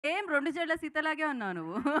ఏం 2 జడ్ల సీతలాగే ఉన్నావు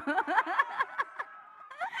నువ్వు.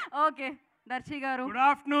 ఓకే దర్శి గారు. Good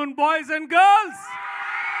afternoon boys and girls.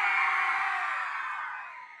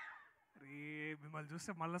 మిమ్మల్ని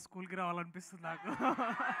చూస్తే మళ్ళీ స్కూల్కి రావాలనిపిస్తుంది నాకు.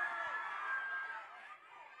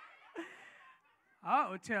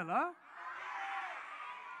 వచ్చేయాలా?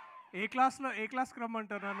 ఏ క్లాస్కి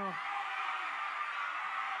రమ్మంటారు నన్ను?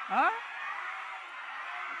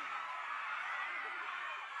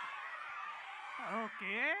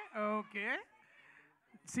 Okay okay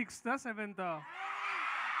 6th 7th.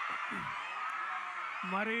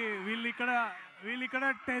 మరి వీళ్ళు ఇక్కడ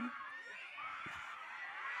 10th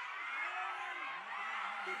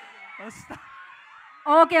వస్తా.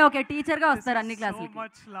 ఓకే ఓకే టీచర్గా వస్తారు అన్ని క్లాసులు. So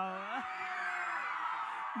much love.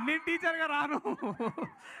 నేను టీచర్గా రాను,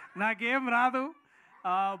 నాకేం రాదు.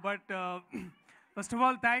 But first of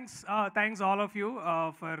all thanks all of you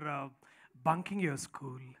for bunking your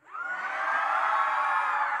school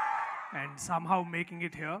and somehow making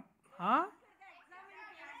it here.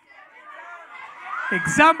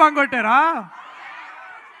 Exam bunk కొట్టారా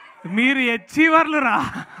మీరు? అచీవర్లు రా.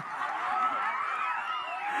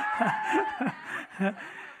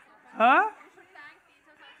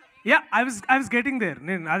 Yeah I was getting there.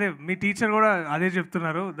 నేను అదే మీ టీచర్ కూడా అదే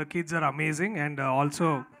చెప్తున్నారు, the kids are amazing. And also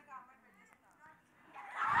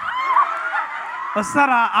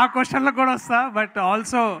వస్తారా ఆ క్వశ్చన్లకు కూడా వస్తా. But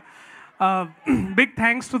also big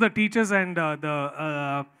thanks to the teachers and the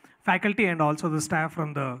faculty and also the staff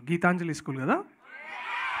from the Gitanjali school కదా.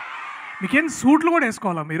 మీకేం సూట్లు కూడా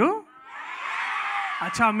వేసుకోవాలా మీరు?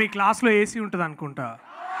 అచ్చా మీ క్లాస్లో ఏసీ ఉంటుంది అనుకుంటా.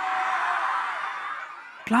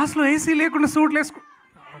 క్లాస్లో ఏసీ లేకుండా సూట్లు వేసుకో.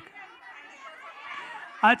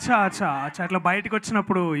 అచ్చా అచ్చా అచ్చా అట్లా బయటకు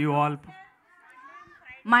వచ్చినప్పుడు యూ ఆల్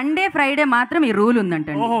మండే ఫ్రైడే మాత్రం ఈ రూల్ ఉందంట.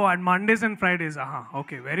 ఓహో and Mondays and Fridays.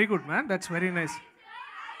 Okay very good man, that's very nice.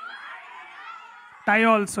 Tie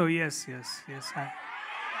also. Yes yes yes.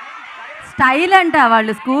 Style అంట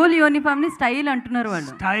వాళ్ళు, స్కూల్ యూనిఫామ్ని స్టైల్ అంటున్నారు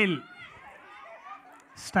వాళ్ళు.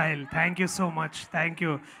 Style. Thank you so much. Thank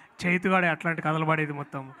you. చేతుగాడే అట్లాంటి కథలు పడేది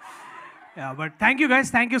మొత్తం. But thank you guys,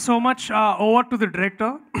 thank you so much. Over to the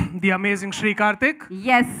director, the amazing Shri Karthik.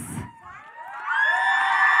 Yes,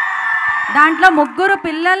 దాంట్లో 3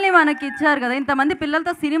 పిల్లల్ని మనకి ఇచ్చారు కదా. ఇంతమంది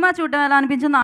పిల్లలతో సినిమా చూడడం ఎలా అనిపించిందో